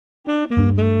Well,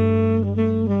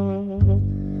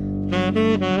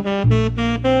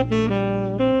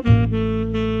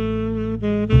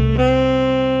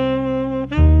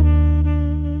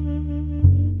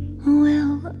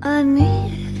 I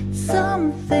need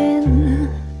something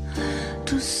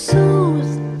to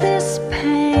soothe this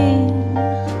pain,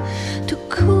 to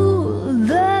cool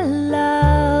the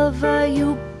lava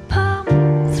you pump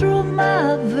through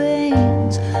my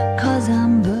veins, 'cause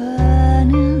I'm burning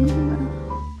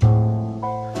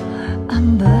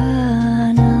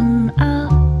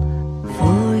up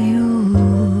for you.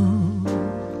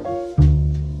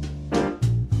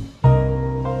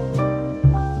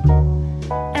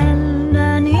 And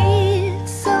I need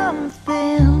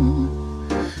something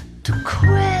to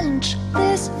quench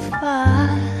this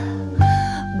fire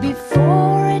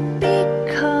before it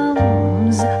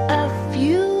becomes a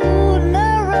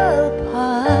funeral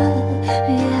pyre.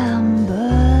 Yeah, I'm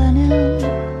burning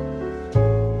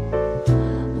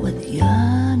with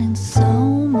yearning so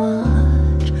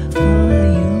much for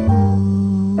you.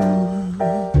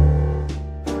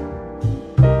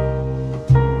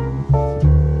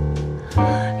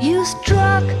 You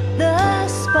struck the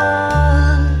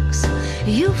sparks,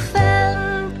 you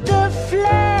felt the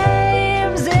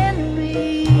flames in me,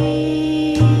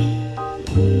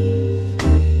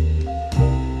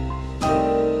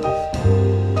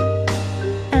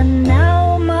 and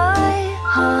now my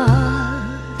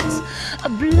heart's a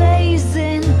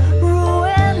blazing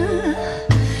ruin.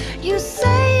 You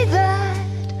say that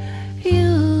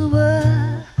you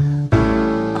were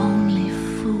only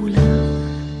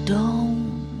fooling.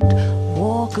 Don't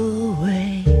walk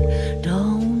away,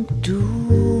 don't do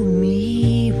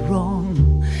me wrong,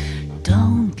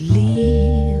 don't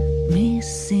leave me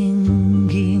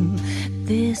singing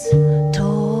this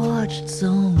torched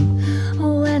song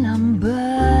when I'm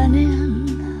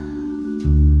burning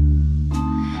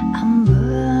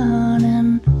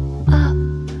up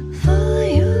for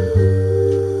you.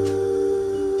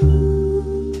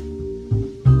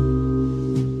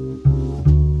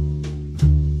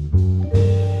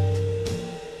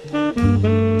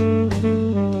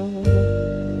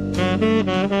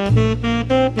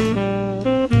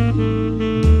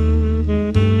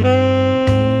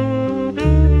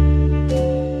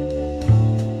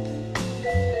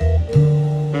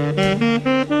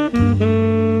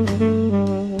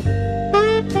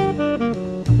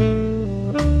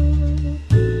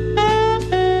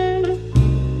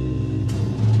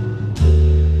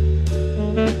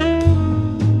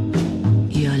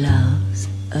 Your love's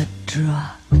a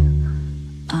drug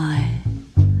I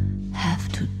have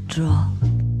to drop.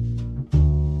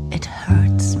 It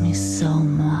hurts me so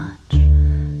much,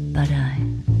 but I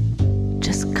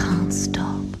just can't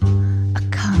stop. I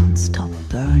can't stop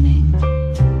burning.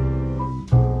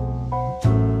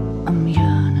 I'm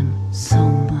yearning so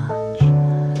much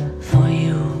for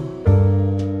you.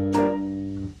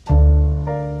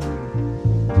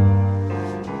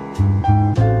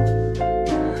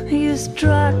 You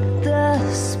struck the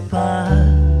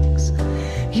sparks,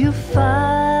 you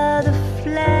fired the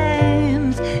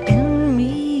flames in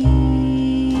me,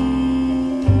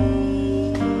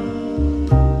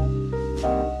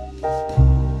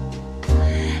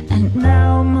 and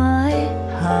now my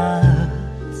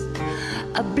heart's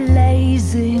a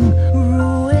blazing